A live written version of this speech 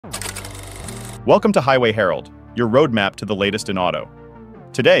Welcome to Highway Herald, your roadmap to the latest in auto.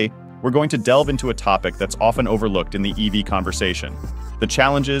 Today, we're going to delve into a topic that's often overlooked in the EV conversation: the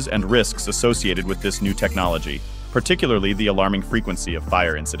challenges and risks associated with this new technology, particularly the alarming frequency of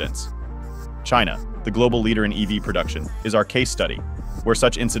fire incidents. China, the global leader in EV production, is our case study, where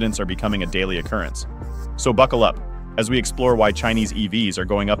such incidents are becoming a daily occurrence. So buckle up, as we explore why Chinese EVs are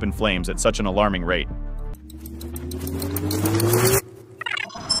going up in flames at such an alarming rate.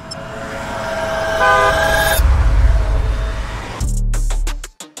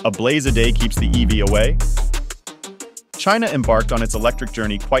 A blaze a day keeps the EV away? China embarked on its electric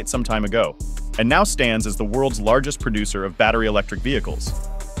journey quite some time ago, and now stands as the world's largest producer of battery electric vehicles.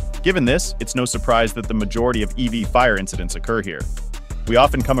 Given this, it's no surprise that the majority of EV fire incidents occur here. We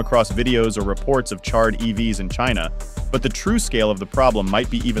often come across videos or reports of charred EVs in China, but the true scale of the problem might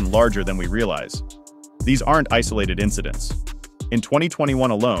be even larger than we realize. These aren't isolated incidents. In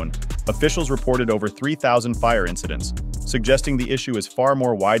 2021 alone, officials reported over 3,000 fire incidents, suggesting the issue is far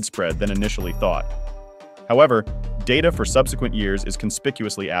more widespread than initially thought. However, data for subsequent years is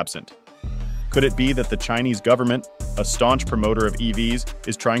conspicuously absent. Could it be that the Chinese government, a staunch promoter of EVs,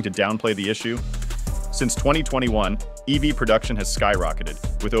 is trying to downplay the issue? Since 2021, EV production has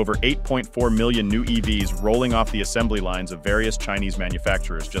skyrocketed, with over 8.4 million new EVs rolling off the assembly lines of various Chinese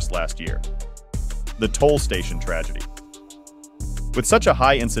manufacturers just last year. The toll station tragedy. With such a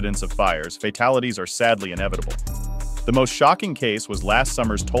high incidence of fires, fatalities are sadly inevitable. The most shocking case was last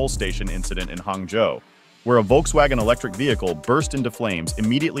summer's toll station incident in Hangzhou, where a Volkswagen electric vehicle burst into flames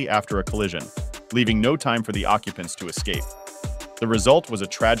immediately after a collision, leaving no time for the occupants to escape. The result was a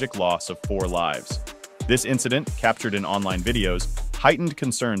tragic loss of 4 lives. This incident, captured in online videos, heightened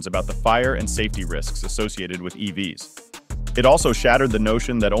concerns about the fire and safety risks associated with EVs. It also shattered the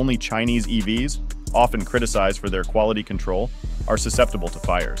notion that only Chinese EVs, often criticized for their quality control, are susceptible to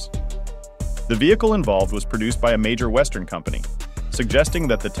fires. The vehicle involved was produced by a major Western company, suggesting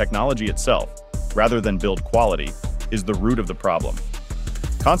that the technology itself, rather than build quality, is the root of the problem.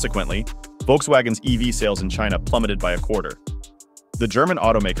 Consequently, Volkswagen's EV sales in China plummeted by a quarter. The German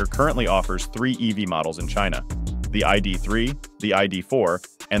automaker currently offers 3 EV models in China: the ID.3, the ID.4,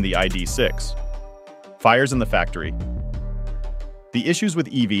 and the ID.6. Fires in the factory. The issues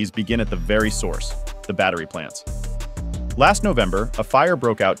with EVs begin at the very source, the battery plants. Last November, a fire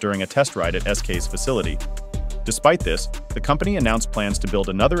broke out during a test ride at SK's facility. Despite this, the company announced plans to build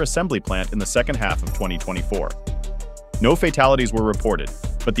another assembly plant in the second half of 2024. No fatalities were reported,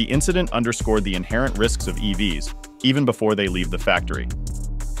 but the incident underscored the inherent risks of EVs, even before they leave the factory.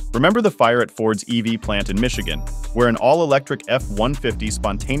 Remember the fire at Ford's EV plant in Michigan, where an all-electric F-150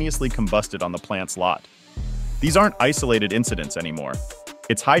 spontaneously combusted on the plant's lot? These aren't isolated incidents anymore.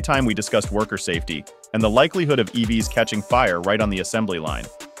 It's high time we discussed worker safety and the likelihood of EVs catching fire right on the assembly line.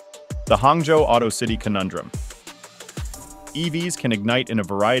 The Hangzhou Auto City Conundrum. EVs can ignite in a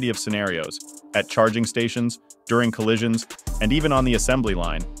variety of scenarios, at charging stations, during collisions, and even on the assembly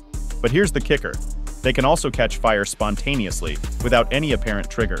line. But here's the kicker: they can also catch fire spontaneously, without any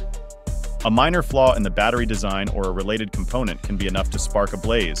apparent trigger. A minor flaw in the battery design or a related component can be enough to spark a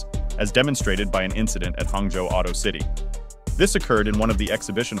blaze, as demonstrated by an incident at Hangzhou Auto City. This occurred in one of the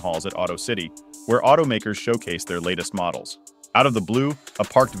exhibition halls at Auto City, where automakers showcased their latest models. Out of the blue, a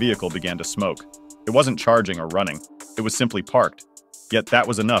parked vehicle began to smoke. It wasn't charging or running, it was simply parked. Yet that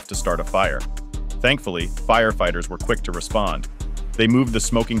was enough to start a fire. Thankfully, firefighters were quick to respond. They moved the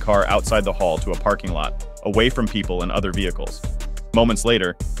smoking car outside the hall to a parking lot, away from people and other vehicles. Moments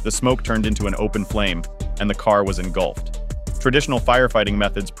later, the smoke turned into an open flame, and the car was engulfed. Traditional firefighting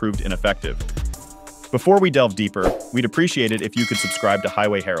methods proved ineffective. Before we delve deeper, we'd appreciate it if you could subscribe to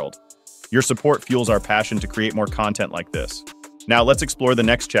Highway Herald. Your support fuels our passion to create more content like this. Now let's explore the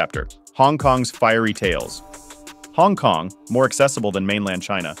next chapter: Hong Kong's fiery tales. Hong Kong, more accessible than mainland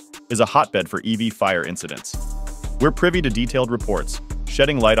China, is a hotbed for EV fire incidents. We're privy to detailed reports,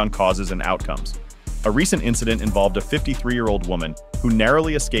 shedding light on causes and outcomes. A recent incident involved a 53-year-old woman who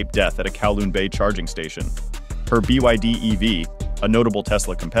narrowly escaped death at a Kowloon Bay charging station. Her BYD EV, a notable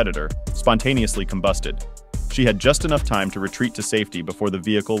Tesla competitor, spontaneously combusted. She had just enough time to retreat to safety before the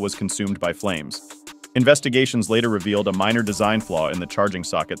vehicle was consumed by flames. Investigations later revealed a minor design flaw in the charging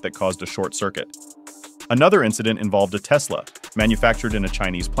socket that caused a short circuit. Another incident involved a Tesla, manufactured in a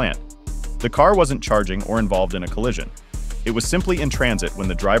Chinese plant. The car wasn't charging or involved in a collision. It was simply in transit when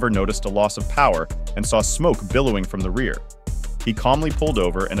the driver noticed a loss of power and saw smoke billowing from the rear. He calmly pulled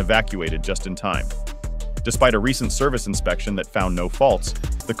over and evacuated just in time. Despite a recent service inspection that found no faults,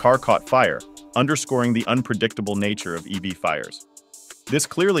 the car caught fire, underscoring the unpredictable nature of EV fires. This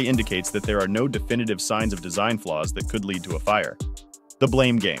clearly indicates that there are no definitive signs of design flaws that could lead to a fire. The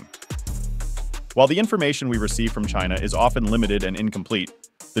blame game. While the information we receive from China is often limited and incomplete,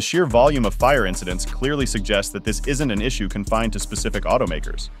 the sheer volume of fire incidents clearly suggests that this isn't an issue confined to specific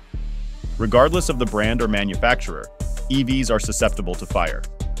automakers. Regardless of the brand or manufacturer, EVs are susceptible to fire.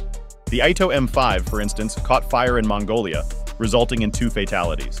 The Ito M5, for instance, caught fire in Mongolia, resulting in 2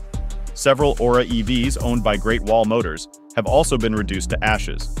 fatalities. Several Aura EVs owned by Great Wall Motors have also been reduced to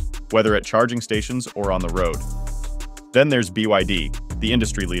ashes, whether at charging stations or on the road. Then there's BYD, the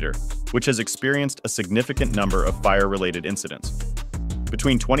industry leader, which has experienced a significant number of fire-related incidents.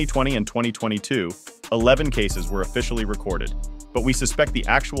 Between 2020 and 2022, 11 cases were officially recorded, but we suspect the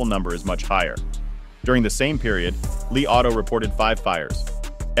actual number is much higher. During the same period, Li Auto reported 5 fires,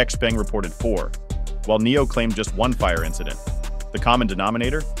 XPeng reported 4, while NIO claimed just 1 fire incident. The common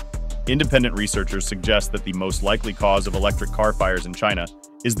denominator? Independent researchers suggest that the most likely cause of electric car fires in China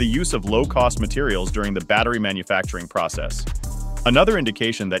is the use of low-cost materials during the battery manufacturing process. Another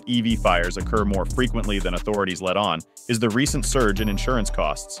indication that EV fires occur more frequently than authorities let on is the recent surge in insurance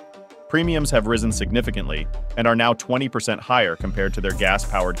costs. Premiums have risen significantly and are now 20% higher compared to their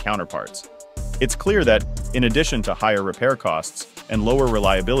gas-powered counterparts. It's clear that, in addition to higher repair costs and lower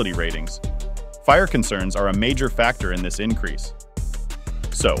reliability ratings, fire concerns are a major factor in this increase.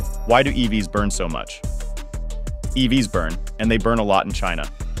 So, why do EVs burn so much? EVs burn, and they burn a lot in China.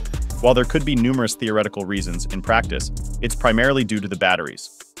 While there could be numerous theoretical reasons, in practice, it's primarily due to the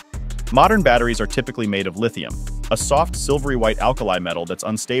batteries. Modern batteries are typically made of lithium, a soft silvery white alkali metal that's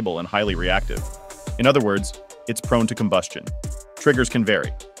unstable and highly reactive. In other words, it's prone to combustion. Triggers can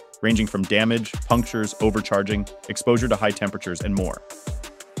vary, ranging from damage, punctures, overcharging, exposure to high temperatures, and more.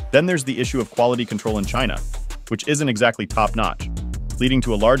 Then there's the issue of quality control in China, which isn't exactly top-notch, leading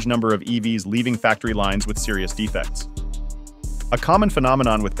to a large number of EVs leaving factory lines with serious defects. A common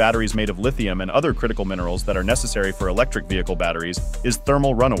phenomenon with batteries made of lithium and other critical minerals that are necessary for electric vehicle batteries is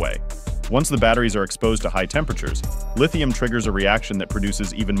thermal runaway. Once the batteries are exposed to high temperatures, lithium triggers a reaction that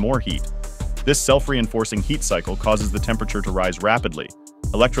produces even more heat. This self-reinforcing heat cycle causes the temperature to rise rapidly,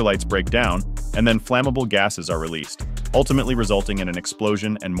 electrolytes break down, and then flammable gases are released, ultimately resulting in an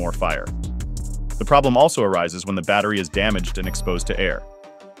explosion and more fire. The problem also arises when the battery is damaged and exposed to air.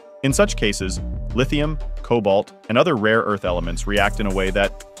 In such cases, lithium, cobalt, and other rare earth elements react in a way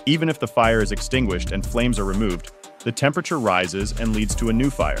that, even if the fire is extinguished and flames are removed, the temperature rises and leads to a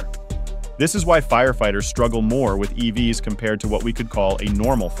new fire. This is why firefighters struggle more with EVs compared to what we could call a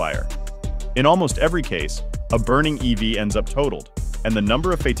normal fire. In almost every case, a burning EV ends up totaled, and the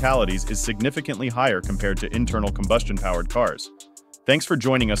number of fatalities is significantly higher compared to internal combustion-powered cars. Thanks for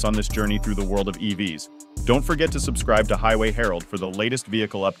joining us on this journey through the world of EVs. Don't forget to subscribe to Highway Herald for the latest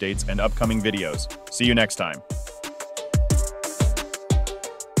vehicle updates and upcoming videos. See you next time.